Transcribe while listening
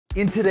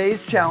In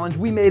today's challenge,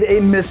 we made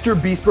a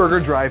Mr. Beast Burger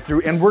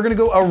drive-thru, and we're gonna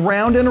go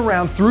around and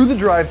around through the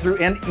drive-thru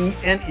and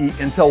eat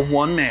until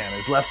one man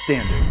is left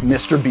standing.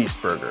 Mr.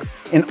 Beast Burger,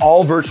 an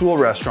all virtual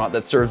restaurant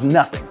that serves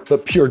nothing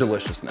but pure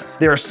deliciousness.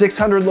 There are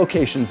 600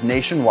 locations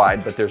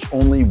nationwide, but there's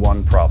only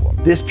one problem.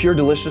 This pure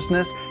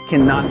deliciousness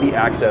cannot be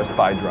accessed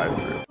by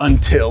drive-thru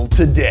until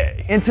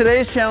today. In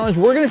today's challenge,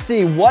 we're gonna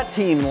see what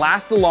team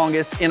lasts the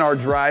longest in our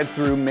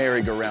drive-thru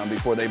merry-go-round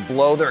before they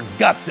blow their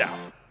guts out.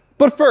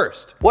 But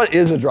first, what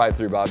is a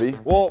drive-thru, Bobby?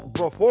 Well,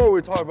 before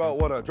we talk about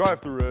what a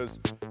drive-thru is,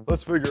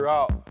 let's figure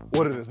out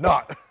what it is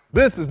not.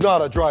 This is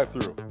not a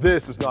drive-thru.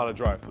 This is not a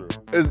drive-thru.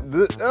 Is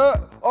this,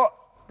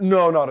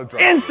 no, not a drive-thru.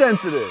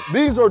 Insensitive.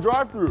 These are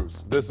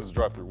drive-thrus. This is a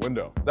drive-thru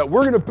window that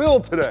we're gonna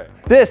build today.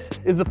 This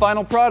is the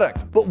final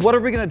product. But what are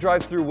we gonna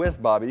drive through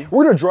with, Bobby?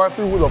 We're gonna drive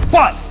through with a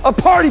bus. A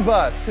party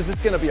bus, because it's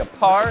gonna be a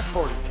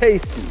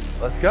par-tasty.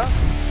 Let's go.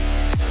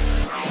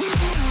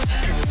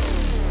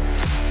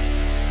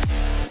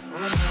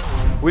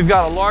 We've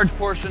got a large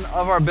portion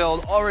of our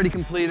build already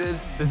completed.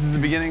 This is the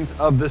beginnings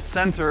of the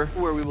center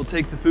where we will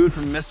take the food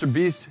from Mr.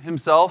 Beast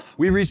himself.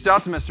 We reached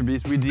out to Mr.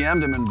 Beast, we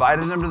DM'd him,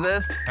 invited him to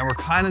this, and we're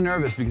kind of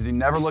nervous because he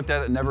never looked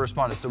at it, never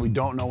responded, so we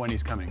don't know when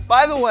he's coming.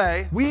 By the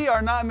way, we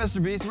are not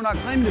Mr. Beast, we're not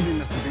claiming to be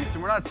Mr. Beast,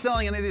 and we're not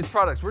selling any of these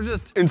products. We're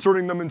just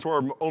inserting them into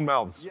our own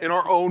mouths in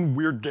our own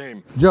weird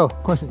game. Joe,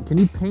 question, can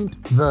you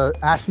paint the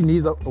ashy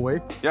knees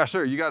away? Yeah,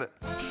 sure, you got it.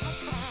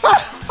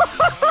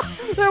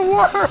 It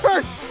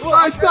worked!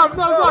 Stop.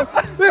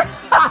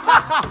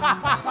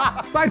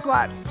 Side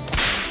flat.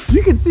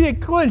 You can see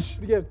it clinch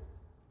again.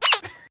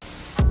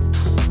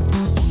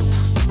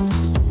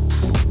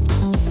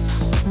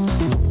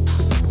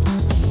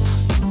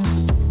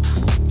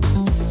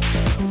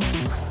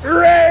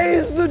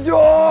 Raise the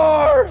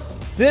door!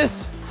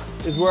 This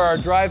is where our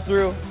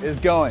drive-thru is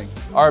going.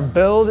 Our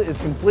build is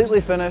completely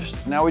finished.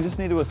 Now we just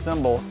need to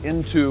assemble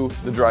into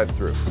the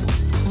drive-thru.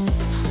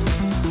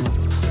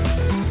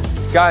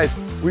 Guys,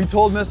 we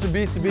told Mr.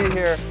 Beast to be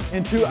here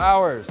in 2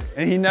 hours,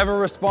 and he never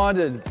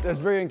responded. That's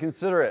very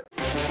inconsiderate.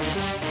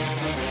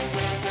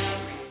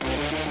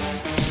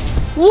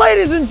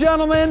 Ladies and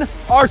gentlemen,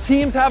 our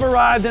teams have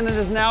arrived, and it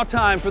is now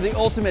time for the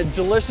ultimate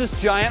delicious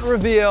giant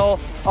reveal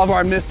of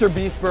our Mr.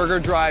 Beast Burger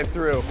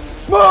drive-thru.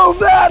 Move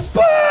that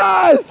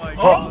bus!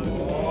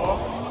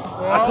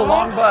 That's a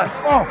long bus.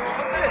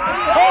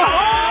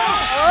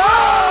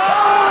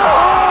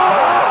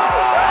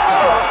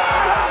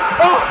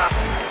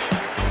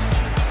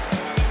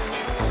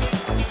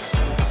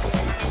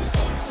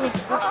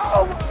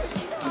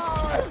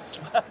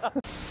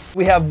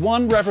 We have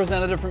one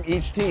representative from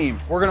each team.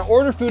 We're gonna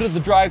order food at the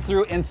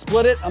drive-thru and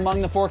split it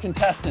among the 4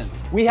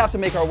 contestants. We have to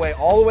make our way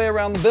all the way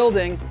around the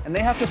building, and they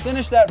have to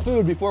finish that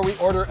food before we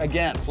order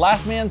again.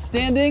 Last man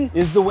standing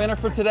is the winner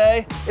for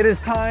today. It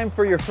is time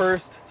for your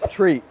first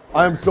treat.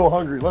 I am so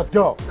hungry, let's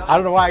go. I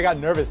don't know why I got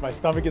nervous. My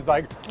stomach is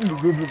like...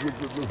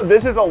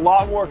 This is a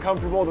lot more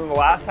comfortable than the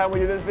last time we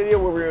did this video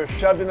where we were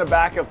shoved in the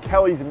back of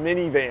Kelly's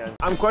minivan.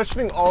 I'm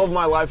questioning all of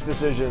my life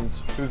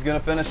decisions. Who's gonna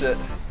finish it?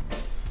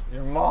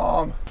 Your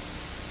mom.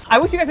 I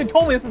wish you guys had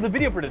told me this was the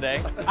video for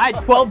today. I had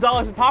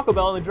 $12 at Taco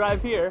Bell on the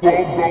drive here.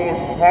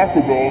 $12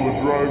 Taco Bell on the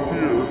drive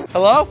here.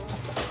 Hello?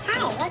 Hi,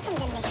 welcome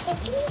to Mr.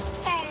 Beast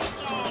Burger.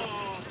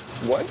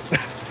 What?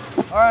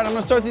 All right, I'm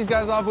gonna start these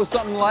guys off with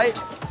something light.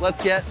 Let's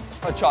get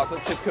a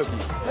chocolate chip cookie.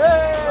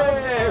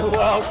 Hey,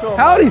 welcome.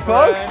 Howdy,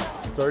 folks.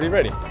 It's already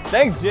ready.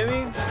 Thanks,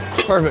 Jimmy.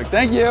 Perfect,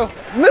 thank you.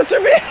 Mr.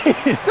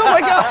 Beast, oh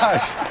my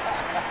gosh.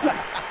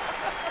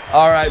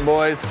 All right,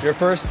 boys, your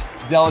first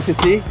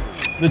delicacy,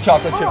 the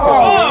chocolate chip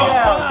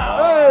cookie.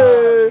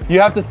 Hey.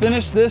 You have to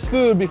finish this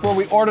food before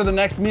we order the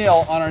next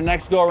meal on our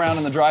next go around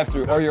in the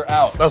drive-thru, or you're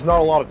out. That's not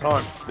a lot of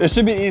time. This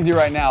should be easy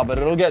right now, but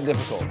it'll get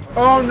difficult.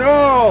 Oh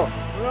no!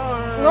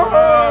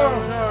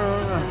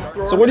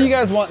 So what do you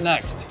guys want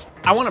next?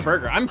 I want a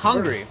burger. I'm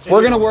hungry.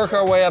 We're gonna work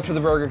our way up to the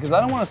burger because I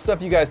don't want to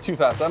stuff you guys too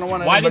fast. I don't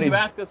want Why anybody. did you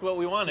ask us what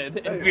we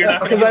wanted if you're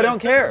not Because I don't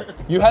care.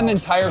 You had an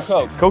entire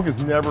Coke. Coke is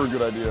never a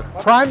good idea.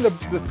 Prime the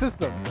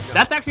system.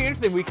 That's actually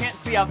interesting. We can't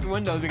see out the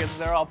windows because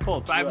they're all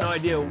pulled, so I have no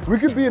idea. We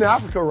could be in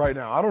Africa right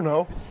now, I don't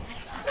know.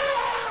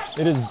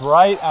 It is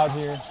bright out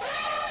here.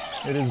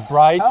 It is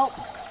bright. Help.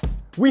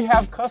 We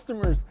have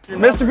customers.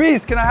 Mr.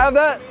 Beast, can I have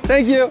that?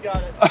 Thank you.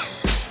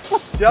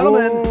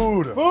 Gentlemen,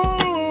 Food.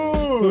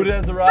 food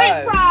has French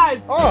arrived.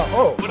 fries!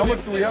 Oh, how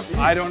much do we have to eat?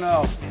 I don't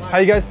know. How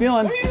you guys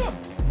feeling? What are you doing?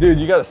 Dude,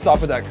 you gotta stop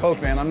with that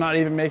Coke, man. I'm not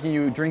even making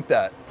you drink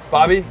that.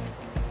 Bobby,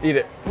 eat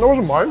it. That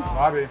wasn't mine.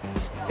 Bobby.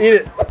 Eat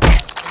it.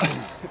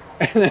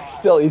 And then he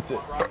still eats it.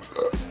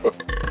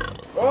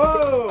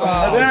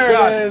 Oh, there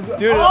it is.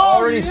 Dude, it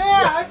already...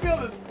 yeah, I feel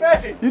the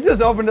space. You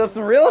just opened up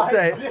some real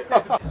estate.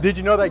 Did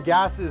you know that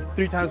gas is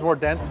 3 times more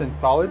dense than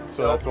solid?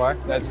 So that's why.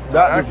 That's There's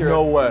accurate.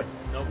 no way.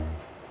 Nope.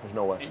 There's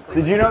no way.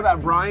 Did you know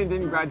that Brian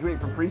didn't graduate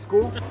from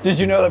preschool? Did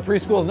you know that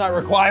preschool is not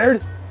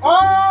required?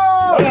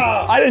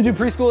 Oh! I didn't do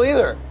preschool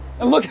either.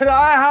 And look at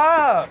I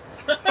have.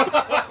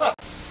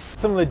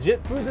 some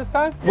legit food this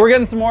time? We're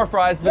getting some more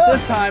fries, but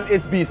this time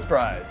it's Beast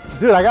fries.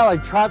 Dude, I got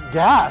like trapped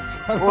gas.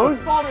 Well, whose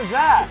fault is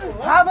that?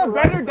 Have a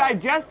better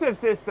digestive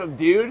system,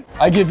 dude.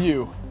 I give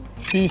you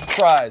Beast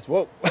fries.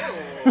 Whoa.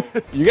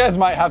 You guys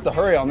might have to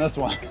hurry on this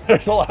one.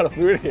 There's a lot of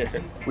food here.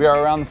 We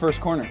are around the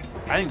first corner.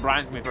 I think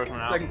Brian's gonna be first one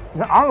out. I don't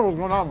know what's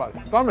going on with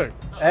my stomach.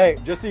 Hey,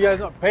 just so you guys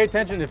know, pay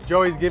attention if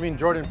Joey's giving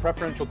Jordan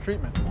preferential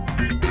treatment.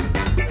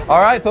 All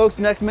right, folks,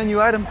 next menu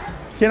item.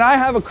 Can I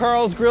have a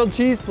Carl's grilled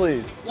cheese,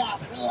 please?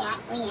 Yes,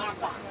 we have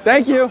that.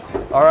 Thank you.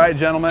 All right,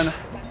 gentlemen,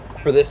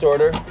 for this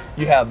order,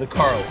 you have the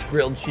Carl's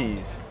grilled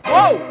cheese.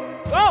 Whoa!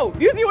 Whoa!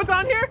 You see what's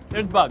on here?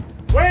 There's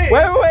bugs. Wait,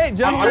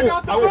 gentlemen. I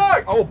got the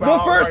bug. Oh, The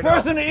first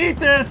person to eat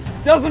this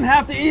doesn't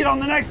have to eat on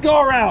the next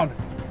go around.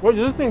 Wait,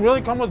 does this thing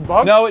really come with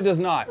bugs? No, it does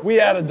not. We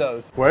added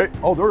those. Wait.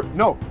 Oh,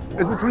 no.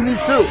 It's between these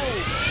two.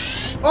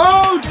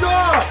 Oh,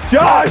 Josh!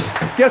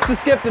 Josh gets to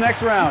skip the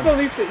next round. Still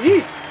needs to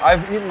eat.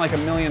 I've eaten like a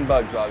million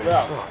bugs, Bobby.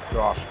 Yeah. Oh,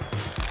 Josh.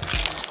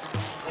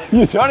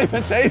 You don't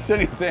even taste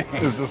anything.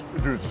 It's just,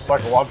 dude, it's just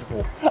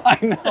psychological. I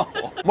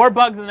know. More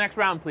bugs in the next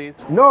round, please.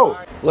 No.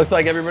 Looks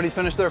like everybody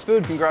finished their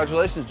food.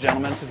 Congratulations,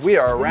 gentlemen, because we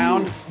are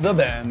around the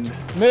bend.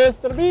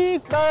 Mr.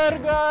 Beast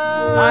Burger!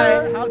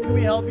 Hi, how can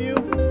we help you?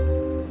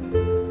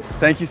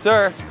 Thank you,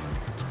 sir.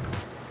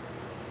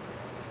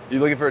 You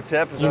looking for a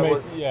tip? Is that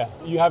what- Yeah,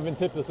 you haven't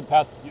tipped us the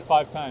past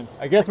 5 times.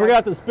 I guess we're gonna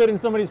have to spit in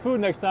somebody's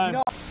food next time.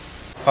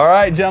 All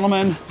right,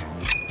 gentlemen.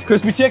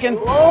 Crispy chicken.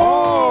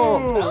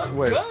 Oh!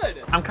 Wait.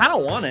 Good. I'm kind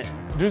of want it.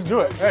 Just do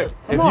it. Hey,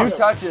 If you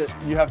touch it,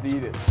 you have to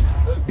eat it.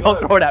 Don't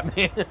throw it at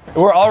me.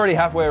 We're already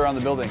halfway around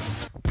the building.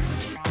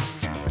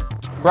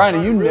 Brian,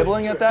 are you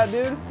nibbling at that,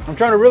 dude? I'm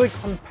trying to really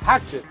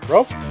compact it,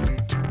 bro.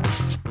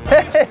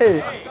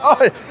 Hey!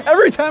 Oh,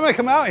 every time I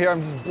come out here,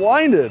 I'm just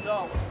blinded.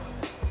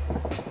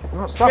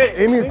 No, stop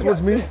aiming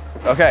towards me.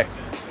 Okay.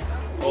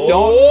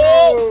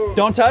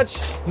 Don't touch.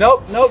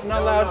 Nope, not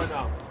allowed.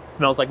 It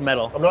smells like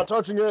metal. I'm not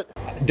touching it.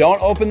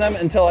 Don't open them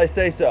until I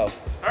say so.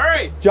 All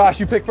right, Josh,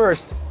 you pick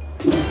first.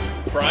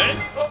 Brian.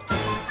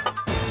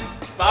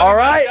 All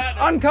right,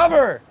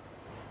 uncover.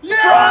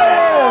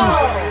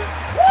 Yeah!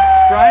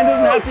 Brian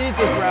doesn't have to eat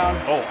this round.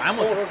 Oh, I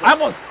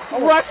almost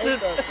crushed it.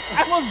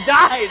 I almost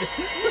died.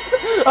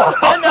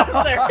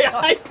 Unnecessary.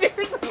 I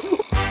seriously.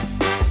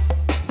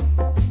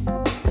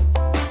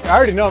 I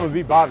already know I'm gonna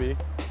beat Bobby.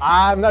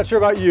 I'm not sure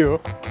about you.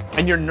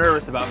 And you're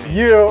nervous about me.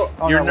 You,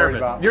 I'm You're not worried nervous.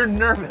 about. You're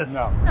nervous.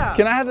 No.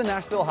 Can I have the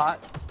Nashville hot?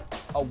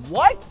 A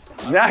what?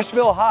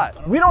 Nashville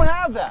hot. We don't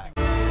have that.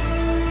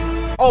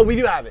 Oh, we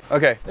do have it.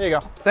 Okay, There you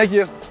go. thank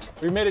you.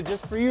 We made it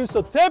just for you,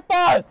 so tip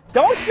us!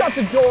 Don't shut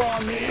the door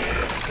on me.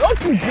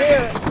 Don't you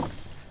dare.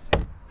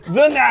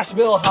 The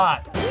Nashville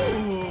hot.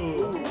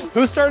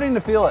 Who's starting to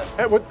feel it?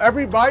 Hey, with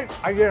every bite,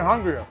 I get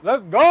hungrier.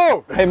 Let's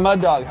go! Hey,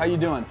 Mud Dog, how you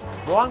doing?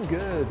 Well, I'm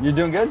good. You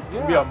doing good?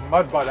 You're gonna be a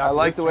mud butt after I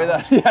like this the way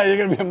round. that, yeah, you're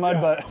gonna be a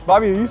mud butt.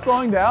 Bobby, are you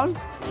slowing down?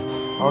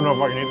 I don't know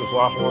if I can eat this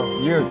last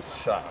one. You're,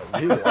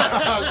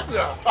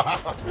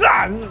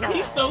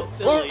 He's so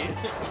silly.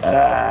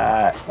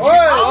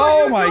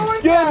 oh my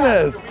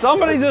goodness.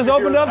 Somebody just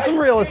opened up some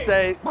real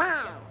estate.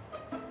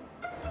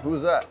 Who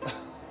was that?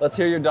 Let's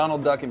hear your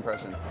Donald Duck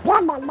impression.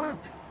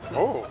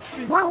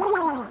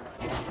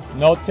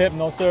 No tip,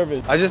 no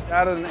service. I just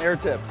added an air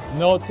tip.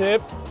 No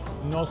tip,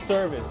 no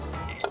service.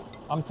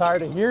 I'm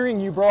tired of hearing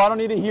you, bro. I don't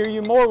need to hear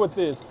you more with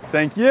this.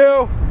 Thank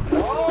you.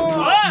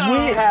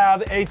 We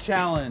have a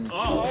challenge.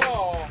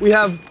 We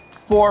have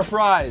 4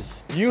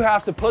 fries. You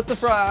have to put the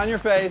fry on your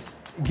face,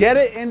 get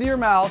it into your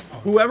mouth.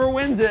 Whoever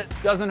wins it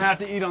doesn't have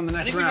to eat on the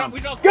next round.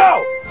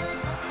 Go!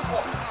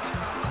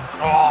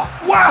 Oh,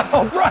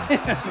 wow, Brian!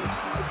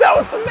 That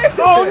was amazing!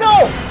 Oh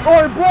no!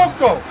 Oh, it broke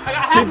though! I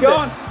got half Keep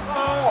going.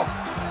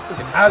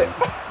 Had it.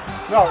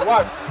 No,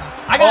 what?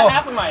 I got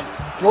half of mine.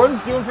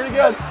 Jordan's doing pretty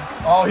good.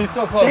 Oh, he's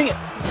so close. Dang it.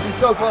 He's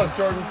so close,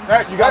 Jordan.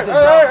 Hey, You got this,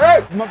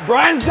 hey, bro.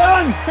 Brian's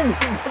done!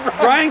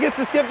 Brian gets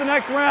to skip the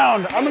next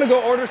round. I'm gonna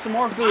go order some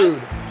more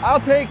food. I'll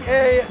take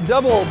a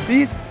double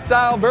Beast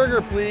style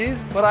burger,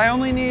 please, but I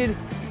only need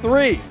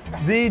 3.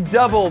 The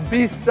double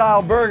Beast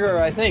style burger,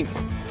 I think.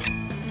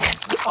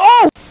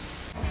 Oh!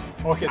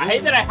 Okay, I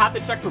hate that I have to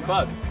check for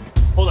bugs.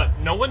 Hold on.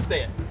 No one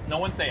say it. No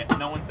one say it.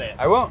 No one say it.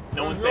 I won't.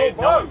 No one say it.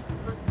 No one.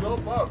 No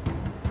bug.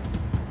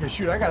 yeah,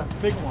 shoot, I got a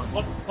big one.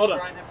 Hold on.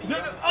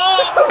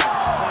 Oh!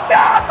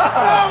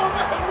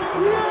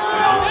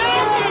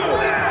 Thank you!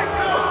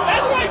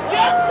 That's what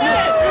Jeff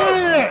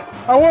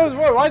said! I was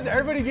worried. Why is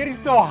everybody getting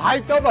so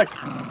hyped up? Like,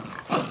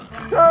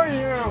 screw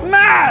you.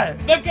 Matt!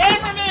 The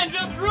cameraman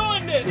just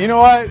ruined it! You know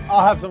what?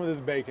 I'll have some of this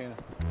bacon.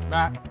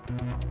 Matt.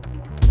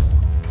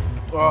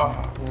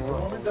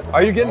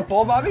 Are you getting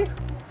full, Bobby?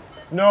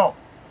 No.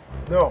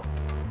 No.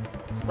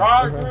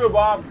 Sorry for you,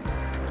 Bob.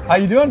 How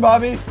you doing,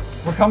 Bobby?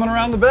 We're coming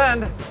around the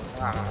bend.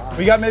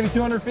 We got maybe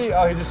 200 feet.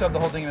 Oh, he just shoved the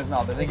whole thing in his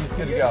mouth. I think he's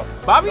good to go.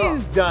 Bobby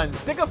is done.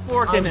 Stick a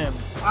fork in him.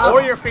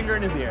 Or your finger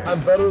in his ear.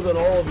 I'm better than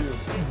all of you.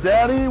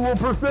 Daddy will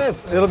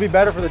persist. It'll be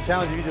better for the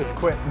challenge if you just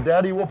quit.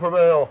 Daddy will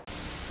prevail.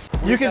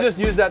 You can just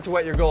use that to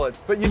wet your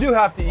gullets, but you do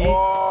have to eat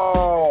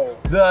Oh.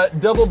 the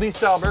double Beast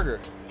style burger.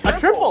 A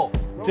triple.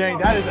 Dang,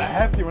 that is a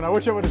hefty one. I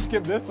wish I would have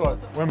skipped this one.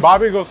 When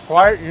Bobby goes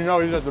quiet, you know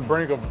he's at the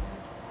brink of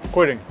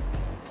quitting.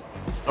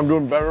 I'm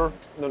doing better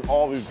than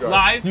all these guys.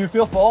 Lies. Do you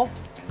feel full?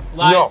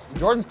 Lies. No.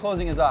 Jordan's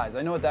closing his eyes.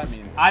 I know what that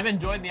means. I've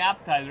enjoyed the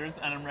appetizers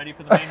and I'm ready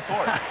for the main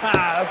course.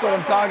 That's what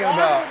I'm talking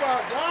about.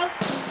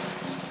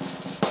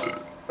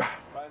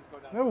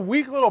 They're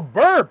weak little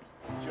burps.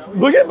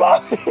 Look at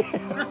Bobby.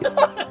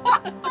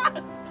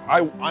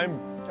 I'm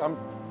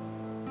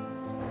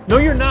No,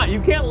 you're not.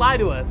 You can't lie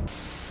to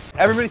us.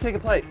 Everybody take a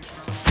plate.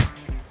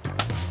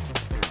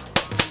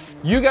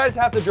 You guys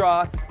have to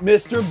draw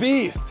Mr.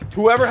 Beast.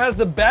 Whoever has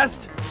the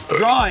best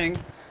drawing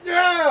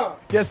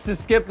gets to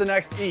skip the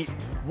next eat.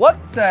 What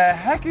the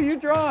heck are you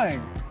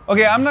drawing?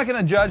 Okay, I'm not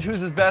gonna judge who's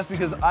his best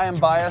because I am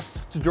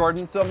biased to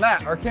Jordan. So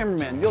Matt, our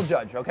cameraman, you'll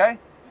judge, okay?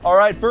 All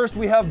right, first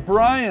we have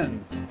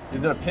Brian's.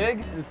 Is it a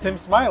pig? It's him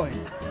smiling.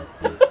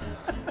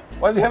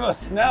 Why does he have a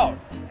snout?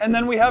 And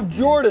then we have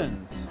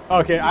Jordan's.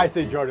 Okay, I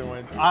say Jordan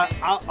wins.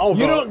 I'll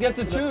You vote. don't get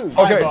to choose.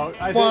 I okay. vote.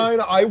 I Fine,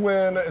 I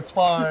win. It's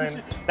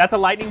fine. That's a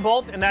lightning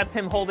bolt, and that's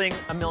him holding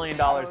 $1 million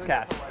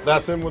cash.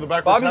 That's him with a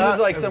backwards Bobby's hat. is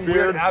like his some beard.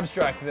 weird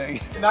abstract thing.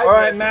 Night All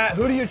right, Night. Matt,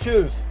 who do you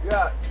choose?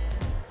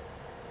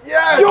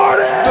 Yes!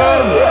 Jordan!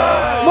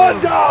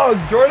 Mud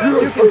dogs! Jordan,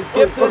 you can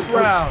skip this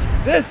round.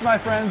 This, my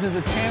friends, is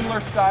a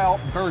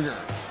Chandler-style burger.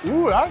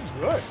 Ooh, that's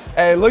good.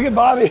 Hey, look at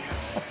Bobby.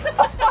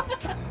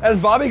 As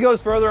Bobby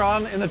goes further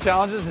on in the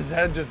challenges, his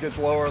head just gets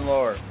lower and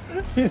lower.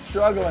 He's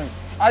struggling.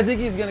 I think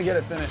he's gonna get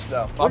it finished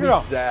though.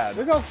 Bobby's sad.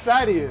 Look how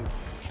sad he is.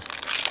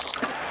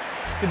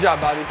 Good job,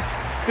 Bobby.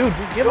 Dude,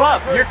 just give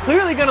up. You're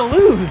clearly gonna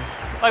lose.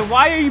 Like,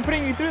 why are you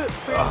putting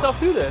yourself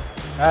through this?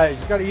 Hey, you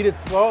just gotta eat it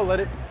slow. Let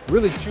it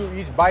really chew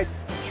each bite.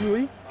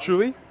 Chewy.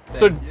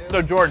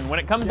 So Jordan, when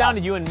it comes down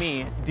to you and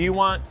me, do you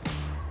want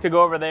to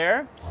go over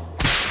there?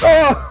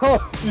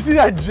 Oh, you see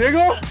that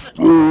jiggle?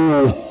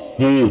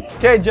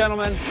 Okay,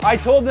 gentlemen, I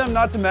told them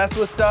not to mess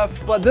with stuff,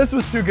 but this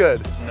was too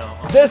good. No.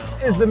 This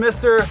is the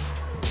Mr.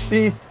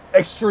 Beast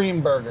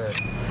Extreme Burger.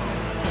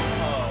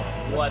 Oh,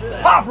 what the?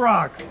 Pop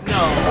Rocks!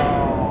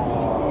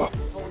 No.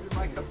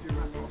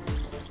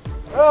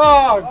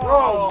 Oh,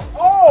 gross.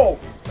 Oh!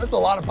 That's a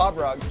lot of Pop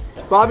Rocks.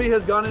 Bobby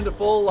has gone into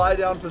full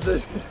lie-down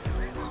position.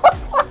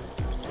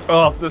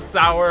 Oh, the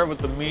sour with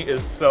the meat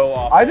is so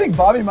awful. I think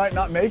Bobby might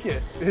not make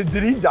it.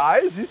 Did he die?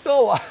 Is he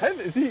still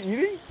alive? Is he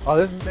eating? Oh,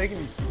 this is making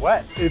me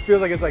sweat. It feels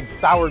like it's like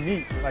sour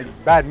meat, like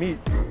bad meat.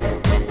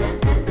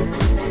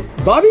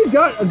 Bobby's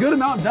got a good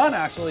amount done,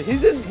 actually.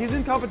 He's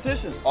in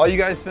competition. All you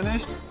guys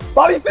finished?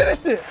 Bobby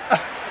finished it!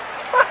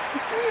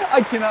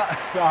 I cannot.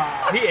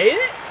 Stop. He ate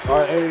it?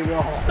 I ate it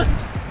all.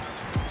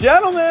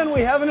 Gentlemen,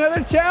 we have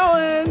another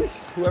challenge.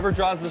 Whoever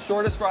draws the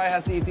shortest fry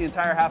has to eat the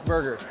entire half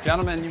burger.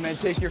 Gentlemen, you may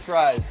take your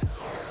fries.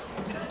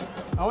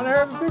 I want to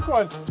have a big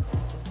one.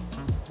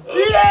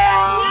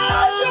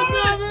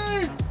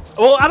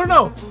 Well, I don't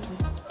know.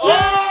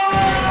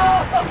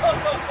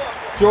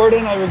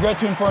 Jordan, I regret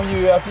to inform you,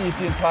 you have to eat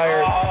the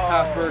entire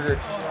half burger.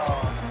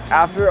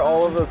 After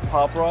all of those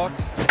Pop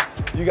Rocks,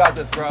 You got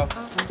this, bro.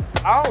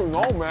 I don't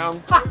know,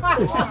 man.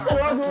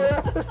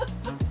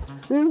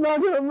 He's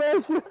not gonna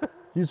make it.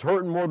 He's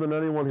hurting more than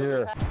anyone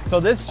here. So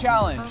this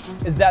challenge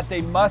is that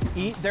they must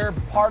eat their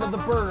part of the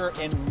burger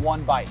in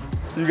one bite.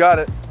 You got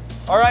it.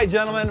 All right,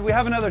 gentlemen, we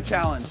have another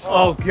challenge.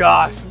 Oh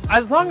gosh.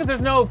 As long as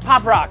there's no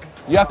Pop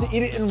Rocks. You have to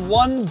eat it in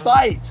one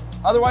bite.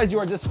 Otherwise, you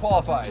are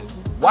disqualified.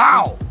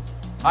 Wow.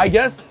 I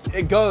guess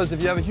it goes,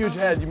 if you have a huge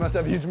head, you must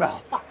have a huge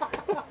mouth.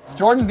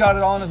 Jordan's got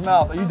it all in his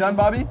mouth. Are you done,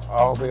 Bobby? I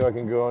don't think I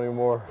can go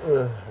anymore.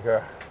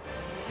 Okay.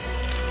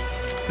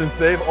 Since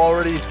they've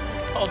already...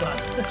 Hold on.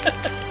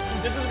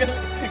 This is gonna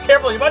be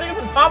careful. You're about to get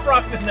some Pop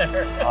Rocks in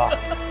there.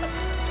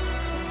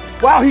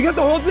 Wow, he got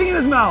the whole thing in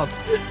his mouth.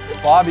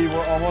 Bobby,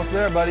 we're almost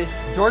there, buddy.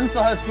 Jordan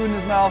still has food in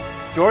his mouth.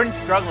 Jordan's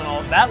struggling.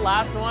 That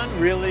last one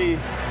really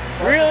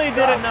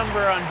did a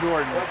number on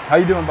Jordan. How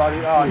you doing, Bobby?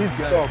 Oh, he's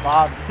good. Go,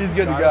 Bob. He's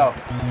good to go.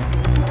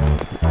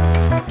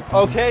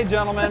 Okay,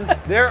 gentlemen,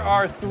 there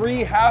are 3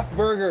 half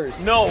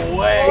burgers No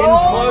way. in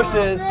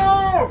cloches,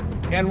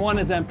 and one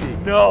is empty.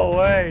 No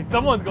way.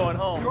 Someone's going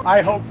home.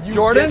 I hope you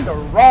Jordan? get the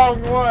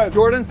wrong one.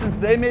 Jordan, since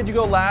they made you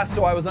go last,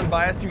 so I was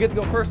unbiased, you get to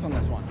go first on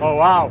this one. Oh,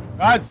 wow.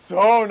 That's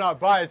so not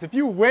biased. If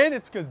you win,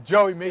 it's because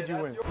Joey made you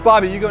win.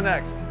 Bobby, you go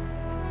next.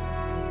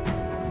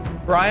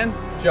 Brian,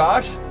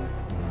 Josh,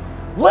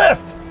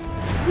 lift!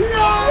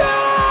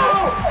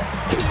 No!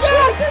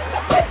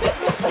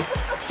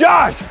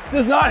 Josh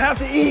does not have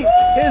to eat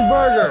his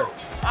burger.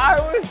 I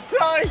was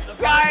so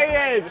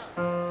excited.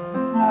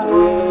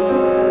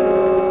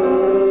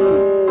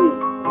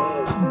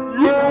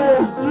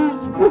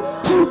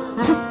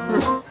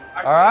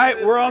 All right,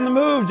 we're on the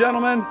move,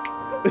 gentlemen.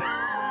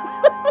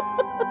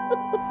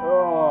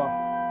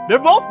 They're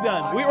both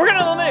done. We're going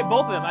to eliminate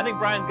both of them. I think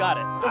Brian's got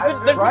it.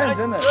 Brian's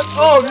in there.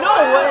 Oh,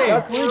 no way.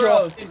 That's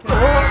gross.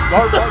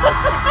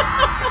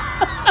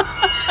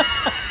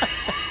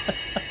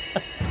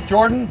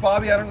 Jordan,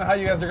 Bobby, I don't know how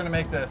you guys are gonna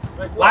make this.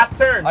 Last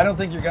turn. I don't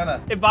think you're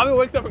gonna. If Bobby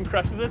wakes up and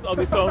crushes this, I'll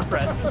be so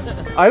impressed.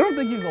 I don't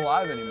think he's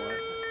alive anymore.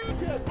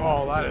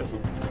 Oh, that is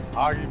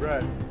soggy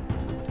bread.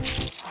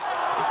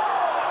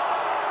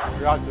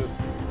 We got this.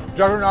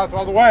 Juggernauts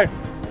all the way.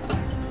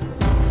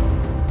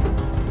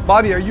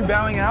 Bobby, are you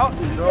bowing out?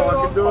 No,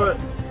 I can do it.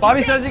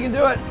 Bobby says he can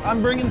do it.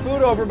 I'm bringing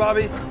food over,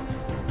 Bobby.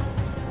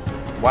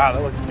 Wow,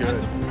 that looks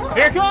good.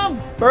 Here it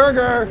comes.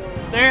 Burger.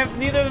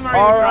 Neither of them are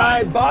All even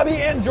right, trying. Bobby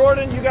and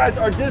Jordan, you guys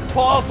are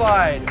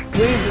disqualified.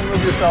 Please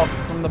remove yourself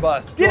from the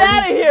bus. Get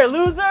out of here,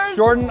 losers.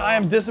 Jordan, I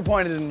am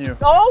disappointed in you.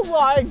 Oh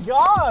my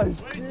gosh!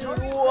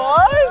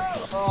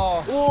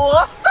 What?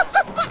 What?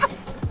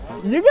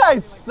 You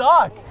guys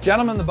suck.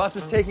 Gentlemen, the bus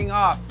is taking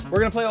off. We're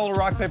gonna play a little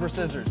rock, paper,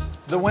 scissors.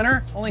 The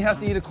winner only has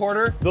to eat a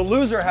quarter. The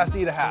loser has to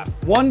eat a half.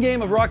 One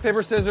game of rock,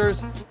 paper,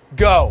 scissors,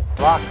 go.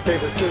 Rock,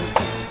 paper,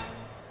 scissors.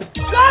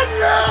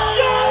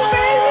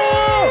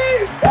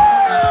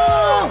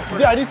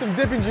 Yeah, I need some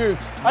dipping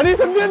juice. I need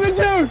some dipping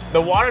juice. The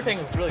water thing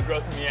is really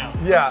grossing me out.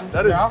 Yeah,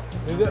 that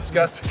is, Is it?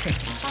 disgusting.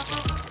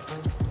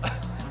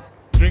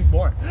 Drink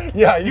more.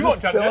 Yeah, You you're won't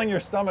just chug filling this. your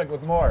stomach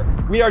with more.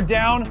 We are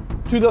down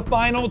to the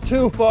final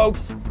two,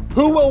 folks.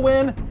 Who will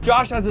win?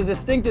 Josh has a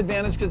distinct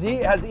advantage because he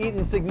has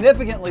eaten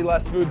significantly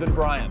less food than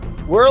Brian.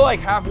 We're like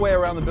halfway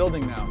around the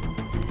building now.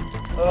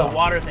 The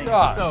water thing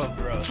gosh. is so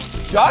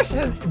gross.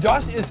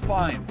 Josh is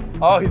fine.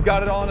 Oh, he's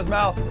got it all in his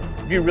mouth.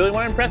 If you really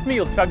want to impress me,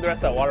 you'll chug the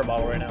rest of that water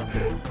bottle right now.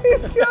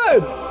 He's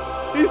good.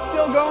 He's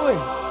still going.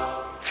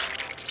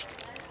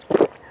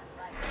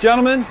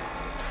 Gentlemen,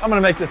 I'm gonna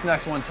make this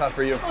next one tough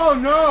for you. Oh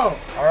no!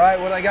 All right,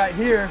 what I got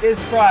here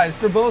is fries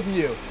for both of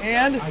you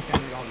and I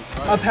can't eat all these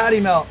fries. a patty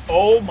melt.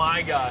 Oh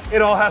my God.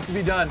 It all has to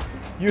be done.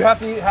 You have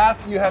to eat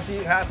half, you have to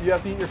eat half, you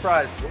have to eat your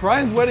fries.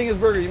 Brian's wetting his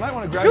burger. You might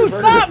want to grab your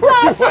burger Stop, before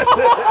stop! you wet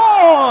it.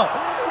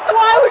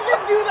 Why would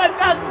you do that?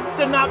 That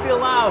should not be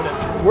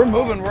allowed. We're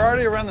moving. We're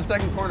already around the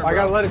second corner, I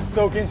bro. gotta let it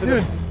soak into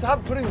Dude, the...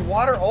 stop putting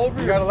water all over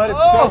You your... gotta let it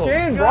Oh, soak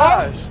in, bro.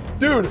 gosh.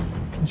 Dude,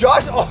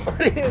 Josh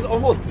already is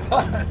almost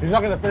done. He's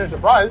not gonna finish the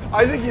fries.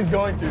 I think he's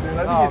going to, dude.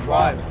 I think he's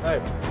fine.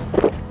 Hey,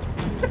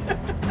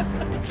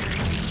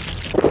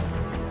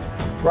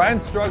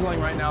 Brian's struggling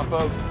right now,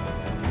 folks.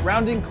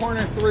 Rounding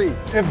corner 3.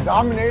 if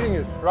dominating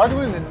is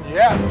struggling, then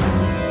yes.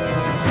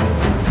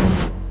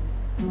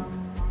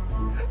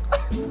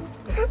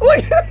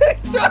 Look at him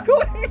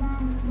struggling.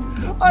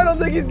 I don't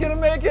think he's gonna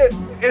make it.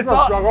 It's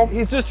No struggle.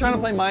 He's just trying to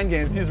play mind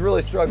games. He's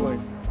really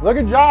struggling. Look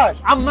at Josh.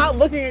 I'm not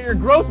looking at your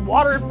gross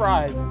water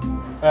fries.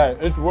 Hey,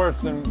 it's worse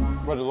than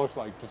what it looks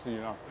like, just so you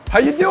know. How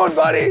you doing,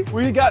 buddy?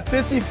 We got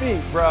 50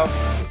 feet, bro.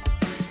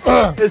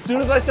 As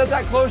soon as I set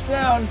that close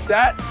down,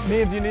 that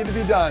means you need to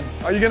be done.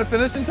 Are you gonna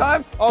finish in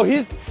time? Oh,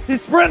 he's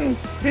sprinting.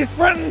 He's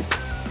sprinting.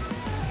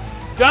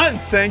 Done.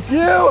 Thank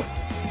you.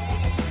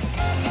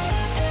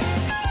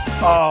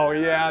 Oh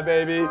yeah,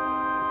 baby.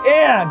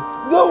 And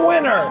the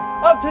winner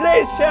of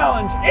today's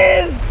challenge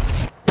is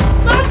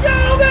Let's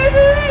go, baby!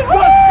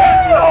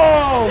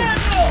 Daniel.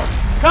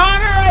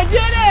 Connor, I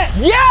did it!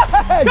 Yeah!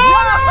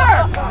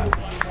 Connor!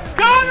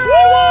 Connor,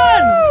 I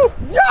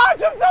won!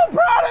 Josh, I'm so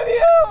proud of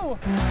you!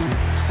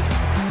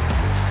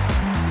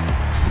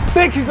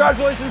 Big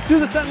congratulations to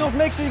the Sentinels.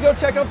 Make sure you go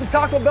check out the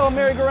Taco Bell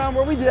merry-go-round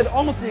where we did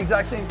almost the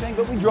exact same thing,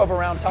 but we drove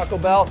around Taco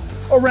Bell,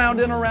 around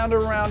and around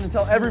and around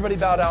until everybody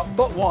bowed out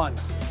but one.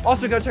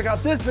 Also go check out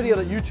this video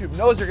that YouTube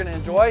knows you're gonna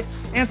enjoy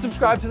and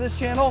subscribe to this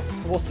channel.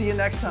 We'll see you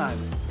next time.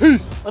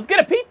 Peace! Let's get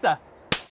a pizza.